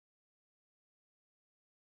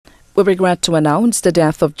We regret to announce the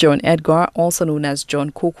death of John Edgar, also known as John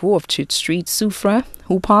Coco of Church Street, Soufrière,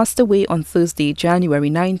 who passed away on Thursday, January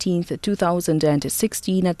 19,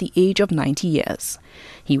 2016 at the age of 90 years.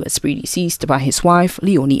 He was predeceased by his wife,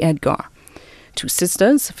 Leonie Edgar. Two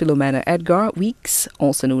sisters, Philomena Edgar Weeks,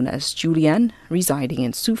 also known as Julianne, residing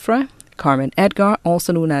in Soufrière, Carmen Edgar,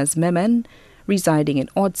 also known as Memen, residing in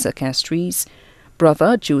Odsa Castries,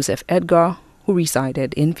 brother Joseph Edgar, who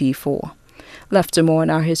resided in V4. Left to mourn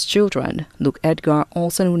are his children, Luke Edgar,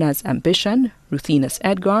 also known as Ambition, Ruthinus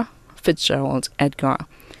Edgar, Fitzgerald Edgar.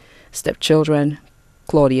 Stepchildren,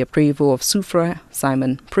 Claudia Prévost of Soufrière,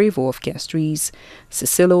 Simon Prévost of Castries,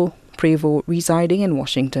 Cicillo Prévost, residing in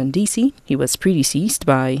Washington, D.C. He was predeceased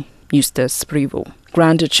by Eustace Prévost.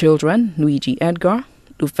 Grandchildren, Luigi Edgar,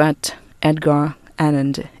 Lufat Edgar,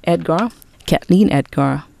 Anand Edgar, Kathleen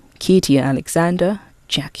Edgar, Katie Alexander,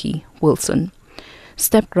 Jackie Wilson.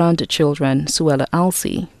 Step-grandchildren, Suella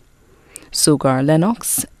Alcee, Sogar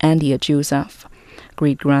Lennox, Andia Joseph.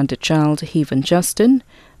 Great-grandchild, Haven Justin.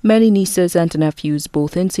 Many nieces and nephews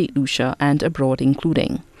both in St. Lucia and abroad,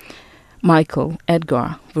 including Michael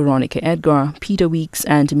Edgar, Veronica Edgar, Peter Weeks,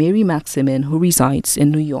 and Mary Maximin, who resides in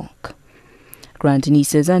New York.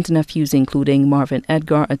 Grandnieces and nephews including Marvin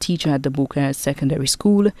Edgar, a teacher at the Beaucaire Secondary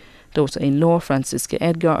School, daughter-in-law Francisca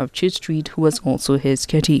Edgar of Church Street, who was also his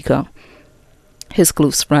caretaker. His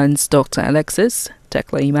close friends Dr. Alexis,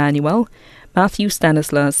 Tekla Emmanuel, Matthew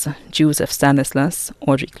Stanislas, Joseph Stanislas,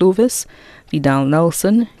 Audrey Clovis, Vidal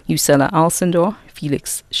Nelson, Usella Alcindor,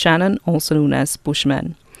 Felix Shannon, also known as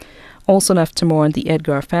Bushman. Also left to mourn the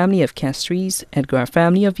Edgar family of Castries, Edgar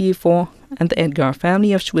family of V4, and the Edgar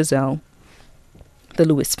family of Choiseul, the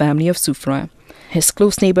Lewis family of Soufrière, his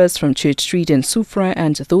close neighbors from Church Street in Soufrière,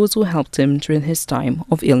 and those who helped him during his time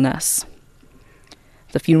of illness.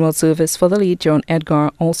 The funeral service for the late John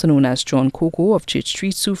Edgar, also known as John Coco of Church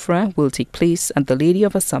Street, Soufrière, will take place at the Lady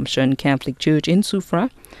of Assumption Catholic Church in Soufrière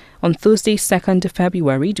on Thursday, 2nd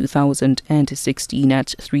February 2016 at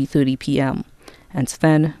 3:30 p.m. And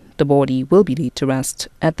then the body will be laid to rest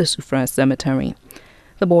at the Soufrière Cemetery.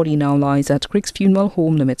 The body now lies at Crick's Funeral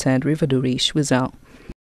Home Limited, Riverdure, Choiseul.